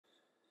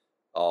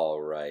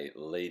All right,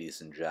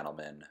 ladies and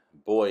gentlemen,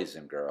 boys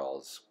and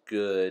girls,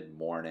 good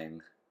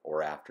morning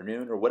or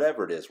afternoon or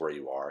whatever it is where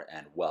you are,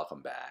 and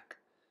welcome back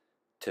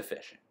to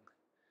fishing.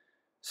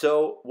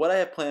 So what I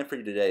have planned for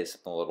you today is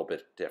something a little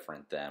bit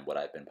different than what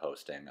I've been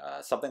posting,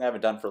 something I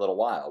haven't done for a little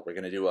while. We're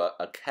going to do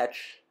a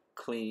catch,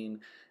 clean,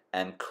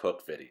 and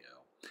cook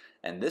video.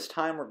 And this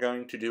time we're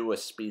going to do a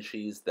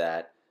species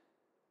that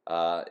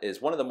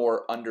is one of the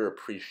more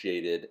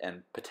underappreciated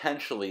and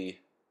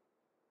potentially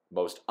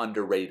most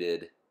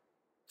underrated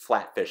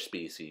flatfish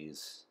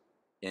species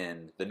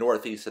in the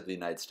northeast of the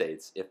United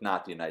States, if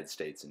not the United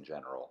States in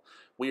general.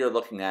 We are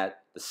looking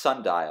at the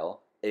sundial,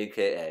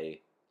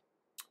 aka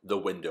the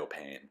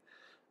windowpane.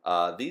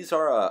 These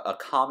are a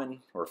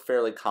common or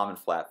fairly common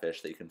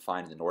flatfish that you can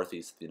find in the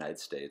northeast of the United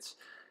States,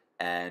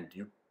 and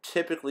you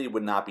typically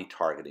would not be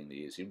targeting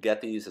these. You get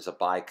these as a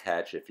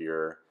bycatch if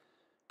you're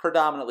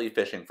predominantly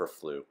fishing for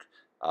fluke.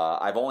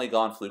 I've only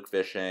gone fluke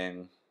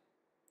fishing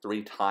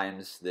 3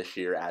 times this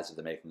year as of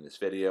the making of this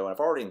video, and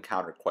I've already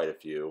encountered quite a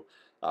few.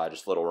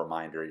 Just a little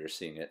reminder, you're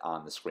seeing it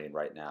on the screen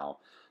right now.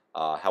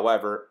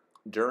 However,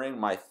 during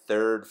my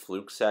 3rd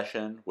fluke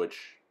session,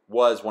 which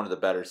was one of the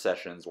better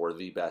sessions, or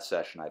the best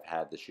session I've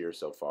had this year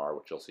so far,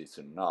 which you'll see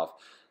soon enough,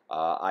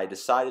 I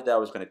decided that I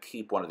was going to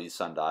keep one of these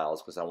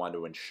sundials because I wanted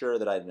to ensure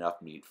that I had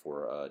enough meat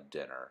for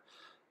dinner.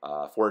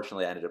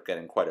 Fortunately, I ended up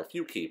getting quite a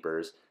few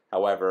keepers.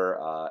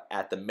 However,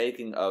 at the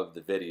making of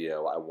the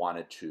video, I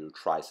wanted to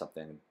try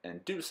something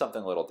and do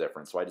something a little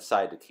different, so I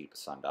decided to keep a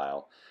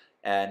sundial.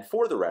 And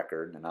for the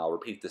record, and I'll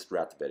repeat this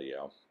throughout the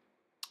video,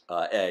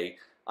 I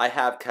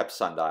have kept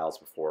sundials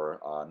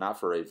before, not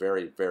for a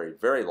very, very,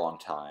 very long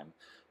time,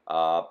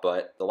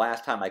 but the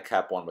last time I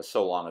kept one was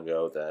so long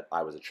ago that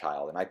I was a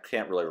child, and I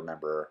can't really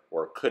remember,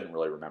 or couldn't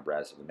really remember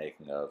as of the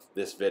making of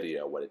this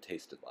video, what it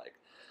tasted like.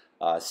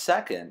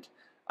 Second,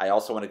 I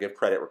also want to give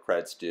credit where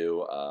credit's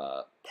due.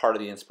 Part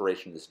of the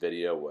inspiration of this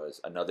video was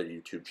another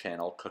YouTube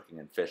channel, Cooking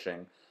and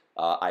Fishing.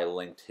 I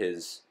linked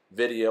his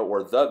video,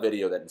 or the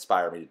video that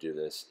inspired me to do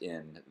this,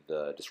 in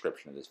the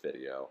description of this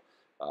video.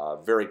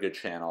 Very good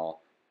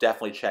channel.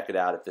 Definitely check it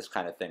out if this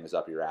kind of thing is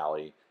up your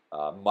alley.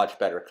 Much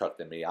better cook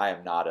than me. I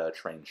am not a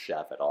trained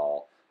chef at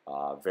all.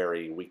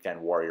 Very weekend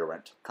warrior when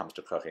it comes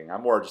to cooking.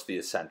 I'm more just the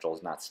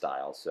essentials, not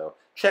style. So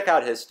check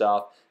out his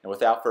stuff. And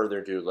without further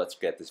ado, let's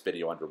get this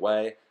video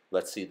underway.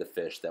 Let's see the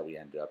fish that we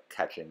ended up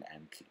catching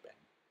and keeping.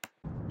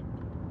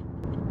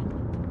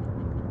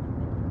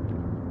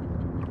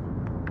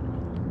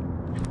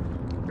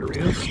 Here he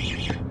is.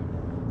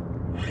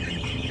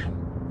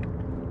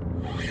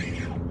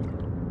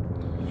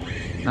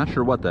 Not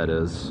sure what that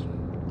is.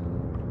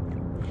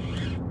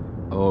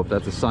 Oh, if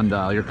that's a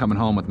sundial, you're coming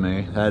home with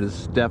me. That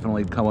is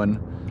definitely coming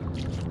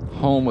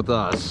home with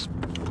us.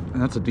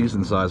 And that's a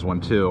decent sized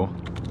one too.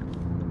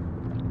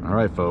 All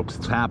right, folks,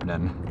 it's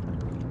happening.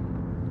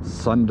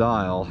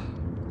 Sundial.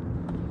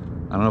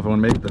 I don't know if I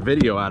want to make the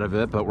video out of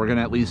it, but we're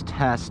gonna at least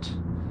test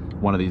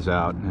one of these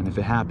out, and if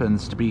it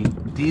happens to be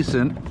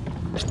decent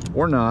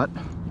or not,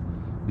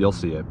 you'll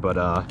see it. But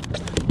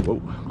whoa,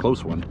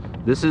 close one.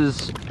 This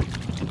is,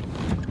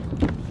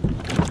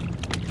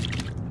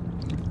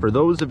 for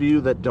those of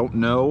you that don't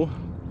know,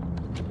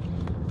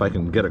 if I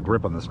can get a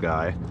grip on this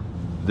guy,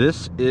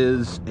 this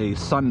is a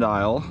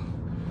sundial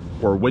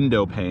or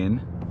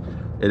windowpane.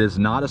 It is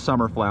not a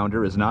summer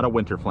flounder, it's not a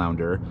winter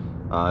flounder.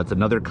 It's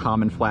another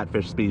common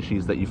flatfish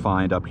species that you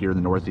find up here in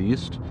the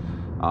Northeast.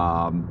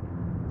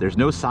 There's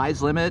no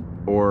size limit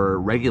or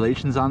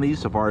regulations on these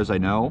so far as I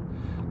know.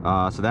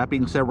 So that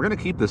being said, we're gonna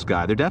keep this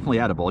guy. They're definitely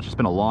edible. It's just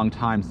been a long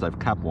time since I've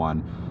kept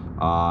one.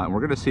 And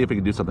we're gonna see if we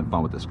can do something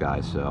fun with this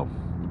guy, so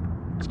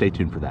stay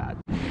tuned for that.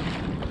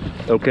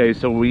 Okay,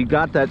 so we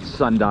got that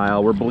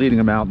sundial. We're bleeding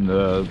him out in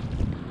the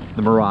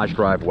Mirage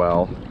Drive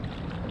well.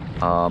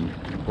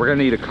 We're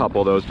gonna need a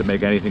couple of those to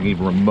make anything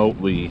even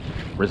remotely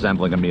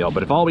resembling a meal,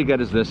 but if all we get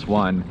is this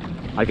one,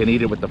 I can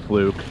eat it with the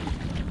fluke.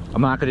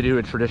 I'm not gonna do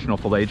a traditional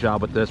fillet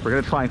job with this. We're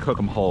gonna try and cook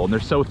them whole, and they're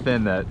so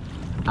thin that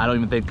I don't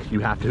even think you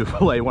have to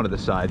fillet one of the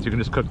sides. You can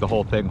just cook the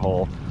whole thing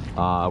whole.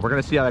 We're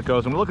gonna see how that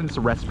goes. I'm looking at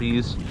some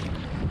recipes.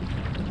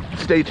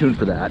 Stay tuned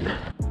for that.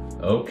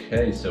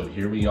 Okay, so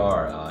here we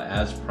are.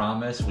 As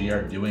promised, we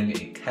are doing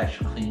a catch,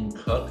 clean,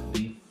 cook,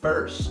 the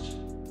first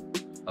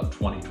of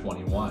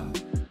 2021.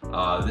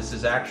 This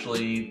is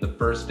actually the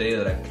first day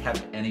that I've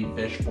kept any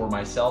fish for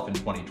myself in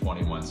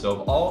 2021. So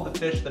of all the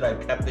fish that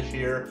I've kept this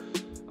year,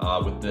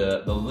 with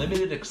the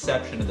limited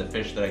exception of the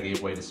fish that I gave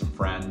away to some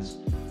friends,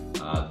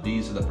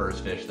 these are the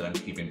first fish that I'm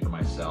keeping for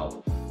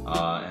myself.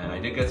 And I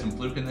did get some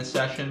fluke in this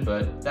session,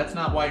 but that's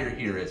not why you're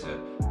here, is it?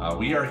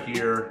 We are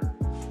here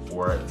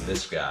for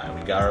this guy.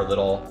 We got our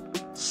little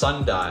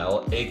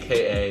sundial,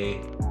 aka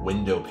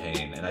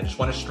windowpane. And I just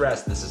want to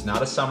stress, this is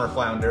not a summer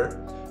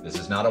flounder. This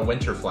is not a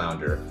winter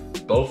flounder.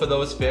 Both of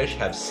those fish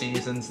have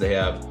seasons. They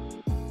have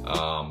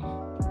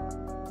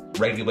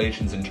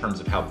regulations in terms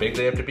of how big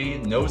they have to be.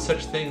 No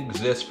such thing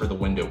exists for the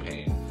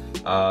windowpane.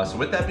 So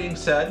with that being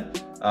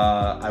said,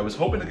 I was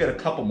hoping to get a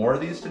couple more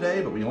of these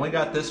today, but we only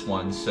got this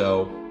one.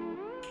 So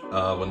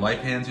when life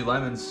hands you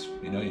lemons,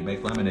 you know, you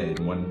make lemonade.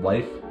 And when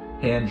life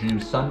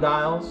hand-juiced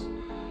sundials.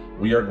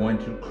 We are going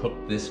to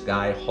cook this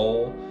guy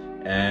whole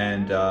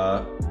and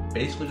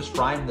basically just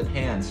fry him in the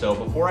pan. So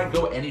before I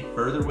go any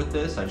further with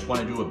this, I just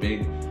want to do a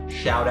big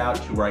shout out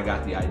to where I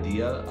got the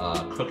idea,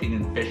 Cooking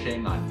and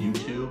Fishing on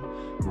YouTube.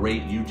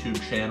 Great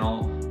YouTube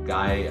channel.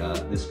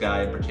 This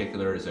guy in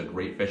particular is a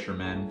great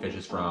fisherman,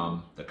 fishes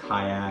from the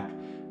kayak,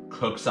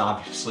 cooks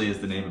obviously as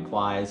the name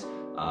implies,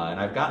 and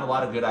I've gotten a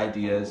lot of good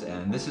ideas,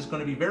 and this is going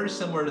to be very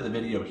similar to the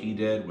video he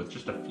did with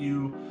just a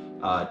few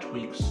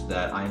tweaks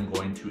that I'm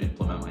going to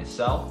implement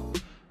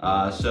myself.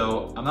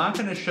 So I'm not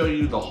going to show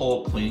you the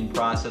whole cleaning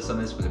process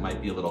on this because it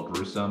might be a little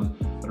gruesome,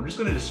 but I'm just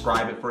going to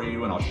describe it for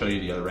you and I'll show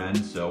you the other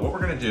end. So what we're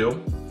going to do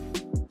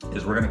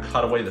is we're going to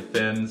cut away the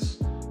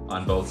fins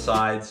on both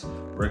sides.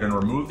 We're going to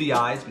remove the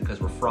eyes because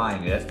we're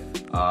frying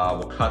it.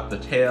 We'll cut the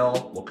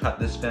tail, we'll cut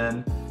this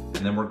fin, and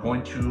then we're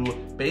going to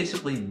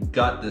basically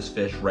gut this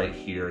fish right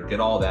here, get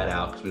all that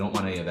out because we don't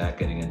want any of that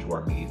getting into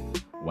our meat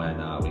when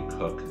we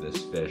cook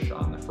this fish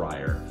on the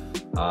fryer.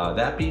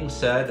 That being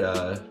said,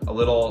 a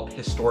little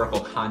historical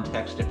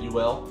context, if you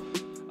will.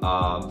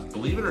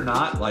 Believe it or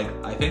not,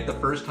 I think the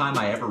first time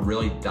I ever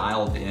really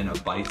dialed in a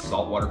bite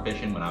saltwater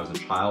fishing when I was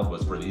a child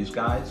was for these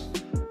guys.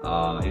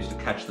 I used to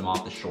catch them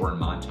off the shore in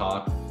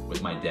Montauk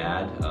with my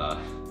dad.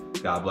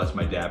 God bless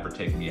my dad for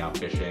taking me out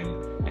fishing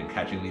and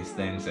catching these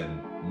things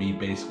and me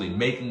basically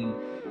making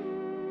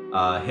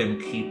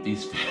him keep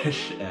these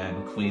fish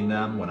and clean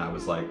them when I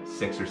was like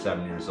 6 or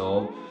 7 years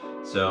old.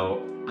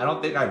 So I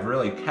don't think I've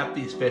really kept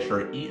these fish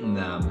or eaten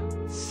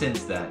them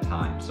since that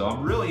time. So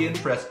I'm really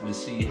interested to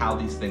see how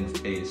these things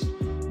taste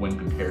when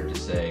compared to,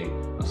 say,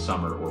 a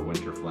summer or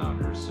winter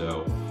flounder.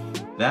 So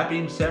that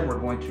being said, we're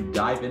going to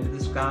dive into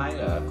this guy,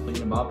 clean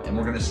him up, and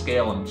we're going to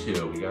scale him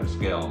too. We got to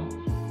scale him.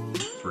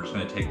 So we're just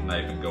going to take the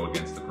knife and go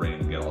against the grain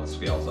and get all the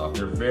scales off.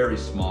 They're very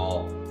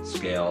small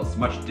scales,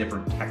 much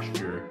different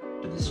texture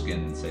to the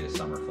skin than, say, a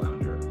summer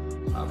flounder.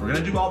 We're going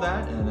to do all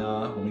that, and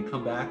when we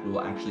come back, we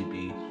will actually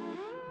be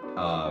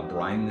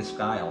brining this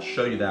guy. I'll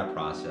show you that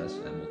process,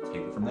 and we'll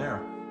take it from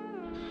there.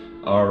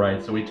 All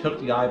right, so we took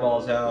the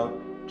eyeballs out,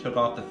 took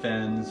off the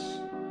fins,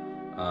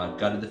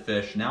 gutted the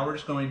fish. Now we're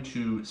just going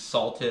to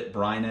salt it,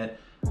 brine it,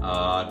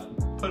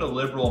 put a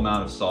liberal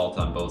amount of salt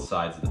on both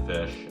sides of the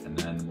fish, and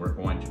then we're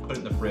going to put it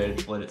in the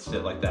fridge, let it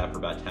sit like that for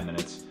about 10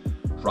 minutes,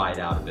 dry it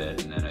out a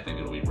bit, and then I think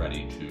it'll be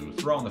ready to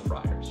throw in the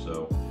fryer.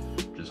 So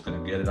just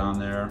gonna get it on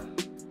there,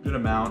 good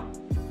amount.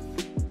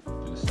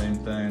 Do the same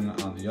thing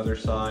on the other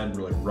side,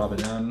 really rub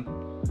it in.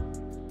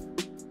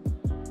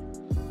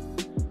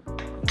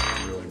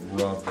 Really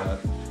rub that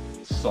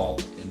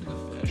salt into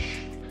the fish.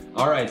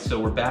 All right, so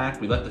we're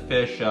back. We let the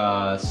fish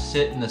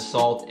sit in the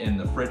salt in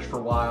the fridge for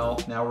a while.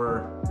 Now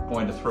we're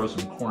going to throw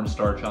some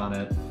cornstarch on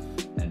it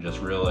and just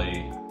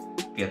really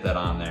get that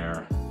on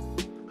there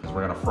because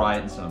we're gonna fry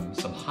it in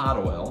some hot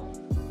oil,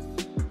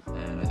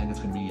 and I think it's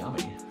gonna be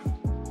yummy.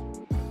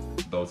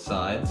 Both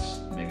sides,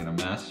 making a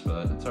mess,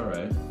 but it's all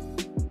right.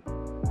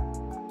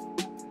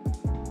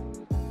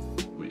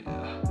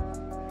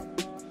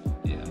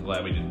 Yeah, I'm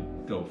glad we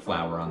didn't go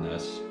flour on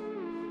this.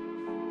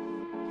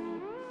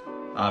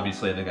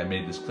 Obviously, I think I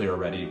made this clear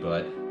already,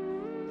 but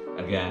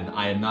again,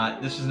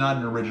 this is not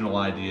an original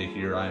idea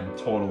here.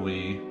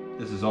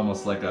 This is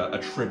almost like a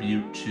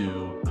tribute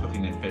to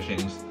Cooking and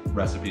Fishing's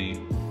recipe.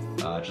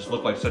 It just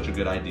looked like such a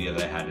good idea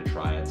that I had to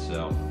try it,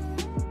 so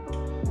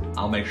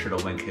I'll make sure to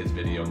link his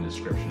video in the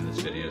description of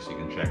this video so you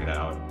can check it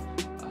out.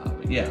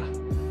 But yeah,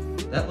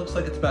 that looks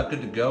like it's about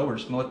good to go. We're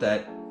just gonna let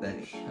that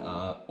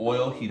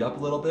oil heat up a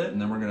little bit,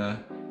 and then we're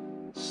gonna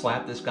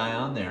slap this guy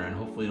on there, and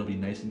hopefully it'll be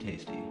nice and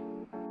tasty.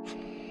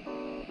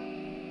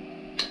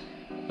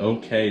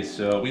 Okay,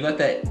 so we let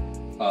that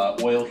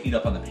oil heat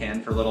up on the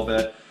pan for a little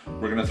bit.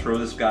 We're gonna throw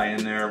this guy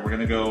in there. We're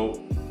gonna go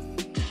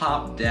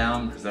top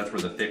down because that's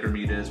where the thicker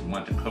meat is. We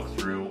want it to cook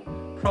through.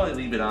 Probably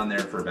leave it on there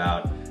for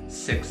about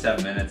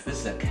 6-7 minutes. This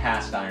is a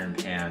cast iron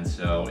pan,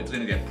 so it's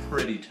gonna get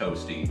pretty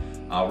toasty.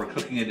 We're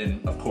cooking it in,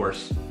 of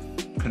course,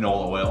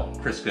 canola oil,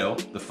 Crisco,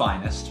 the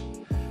finest.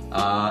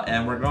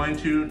 And we're going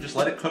to just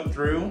let it cook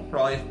through,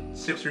 probably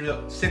 6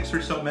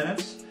 or so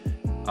minutes.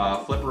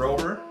 Flip her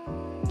over,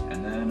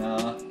 and then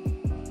we'll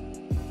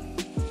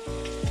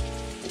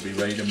be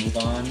ready to move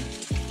on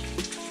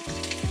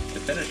to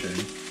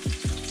finishing.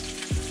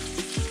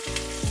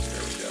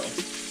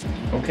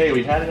 Okay,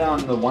 we've had it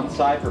on the one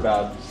side for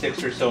about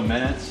 6 or so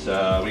minutes.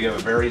 We have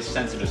a very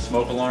sensitive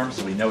smoke alarm,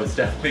 so we know it's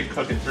definitely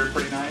cooking through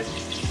pretty nice.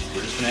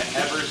 We're just gonna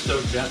ever so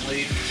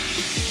gently.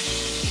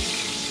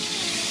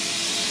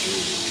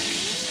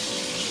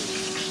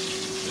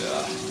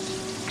 Yeah.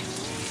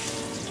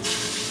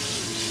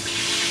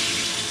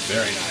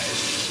 Very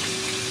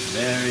nice.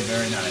 Very,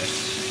 very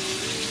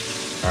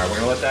nice. All right, we're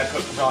gonna let that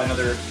cook for probably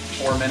another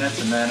 4 minutes,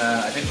 and then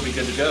I think we'll be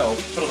good to go.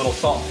 Put a little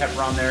salt and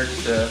pepper on there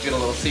just to get a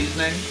little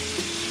seasoning.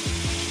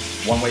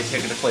 One-way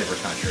ticket to flavor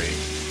country.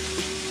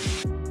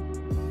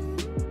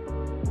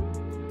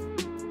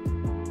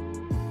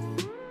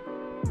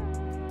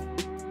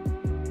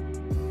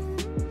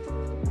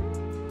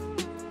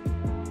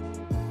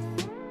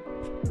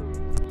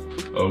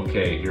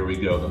 Okay, here we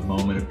go, the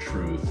moment of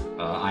truth.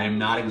 I am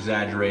not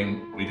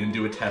exaggerating. We didn't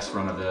do a test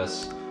run of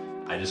this.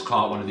 I just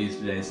caught one of these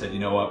today and said, you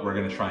know what, we're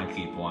gonna try and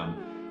keep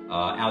one.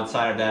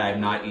 Outside of that, I've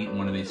not eaten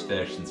one of these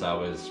fish since I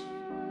was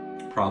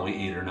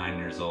probably 8 or 9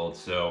 years old.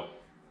 So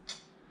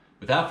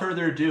without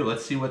further ado,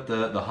 let's see what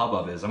the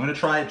hubbub is. I'm gonna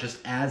try it just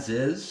as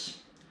is.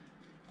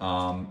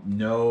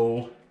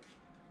 No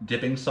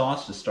dipping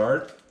sauce to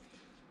start.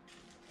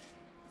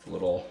 It's a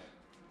little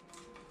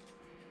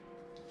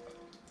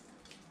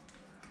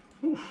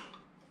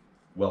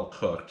well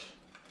cooked.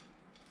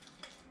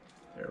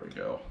 There we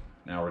go.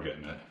 Now we're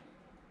getting it.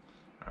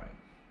 All right.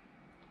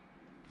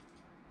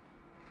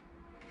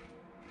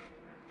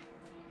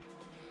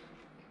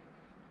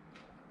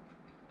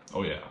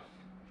 Oh yeah.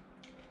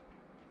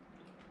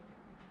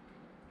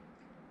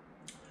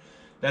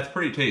 That's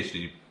pretty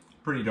tasty.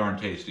 Pretty darn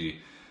tasty.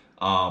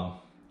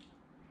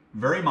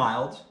 Very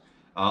mild.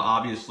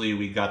 Obviously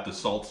we got the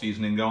salt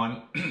seasoning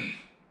going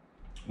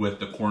with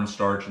the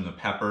cornstarch and the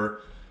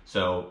pepper.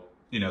 So,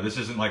 you know, this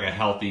isn't like a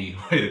healthy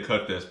way to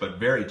cook this, but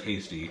very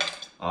tasty.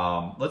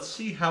 Let's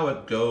see how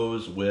it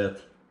goes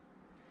with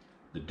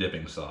the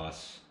dipping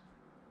sauce.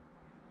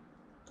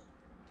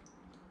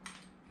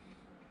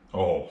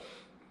 Oh,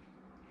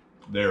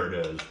 there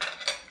it is.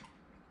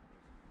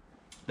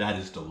 That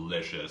is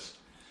delicious.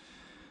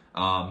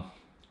 That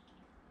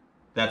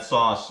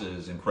sauce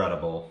is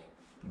incredible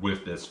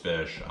with this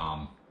fish.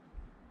 I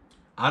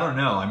don't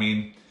know. I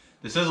mean,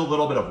 this is a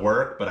little bit of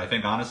work, but I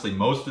think honestly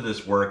most of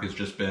this work has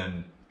just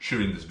been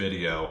shooting this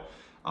video.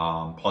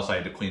 Plus I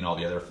had to clean all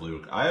the other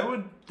fluke. I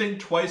would think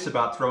twice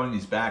about throwing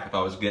these back if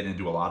I was getting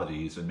into a lot of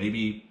these. And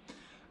maybe,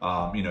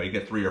 you know, you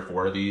get 3 or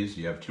 4 of these.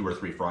 You have 2 or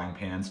 3 frying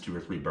pans, 2 or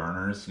 3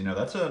 burners. You know,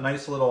 that's a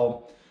nice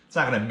little, it's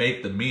not gonna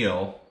make the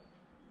meal,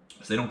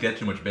 because they don't get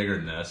too much bigger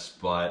than this,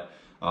 but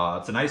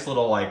it's a nice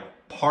little like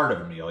part of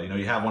a meal. You know,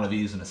 you have one of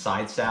these in a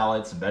side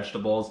salad, some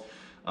vegetables.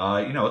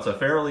 You know, it's a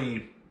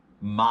fairly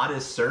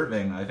modest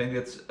serving. I think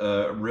it's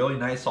a really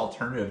nice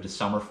alternative to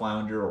summer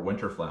flounder or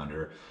winter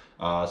flounder.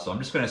 So I'm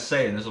just gonna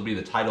say, and this will be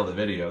the title of the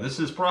video, this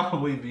is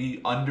probably the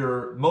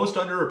most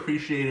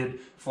underappreciated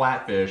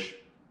flatfish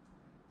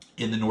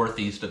in the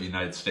Northeast of the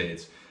United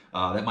States.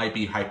 That might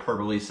be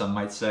hyperbole, some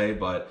might say,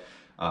 but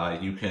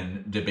you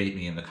can debate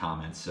me in the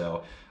comments.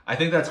 So I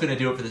think that's gonna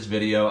do it for this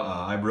video.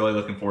 I'm really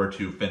looking forward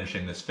to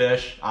finishing this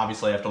fish.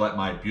 Obviously I have to let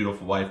my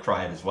beautiful wife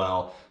try it as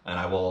well, and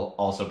I will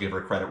also give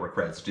her credit where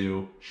credit's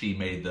due. She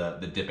made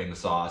the dipping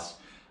sauce.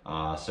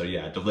 So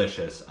yeah,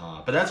 delicious.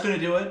 But that's gonna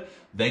do it.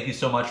 Thank you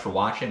so much for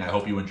watching. I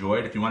hope you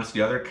enjoyed. If you want to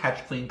see other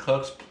Catch Clean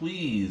cooks,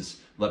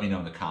 please let me know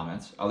in the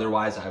comments.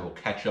 Otherwise, I will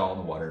catch y'all in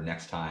the water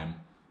next time.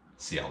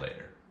 See y'all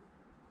later.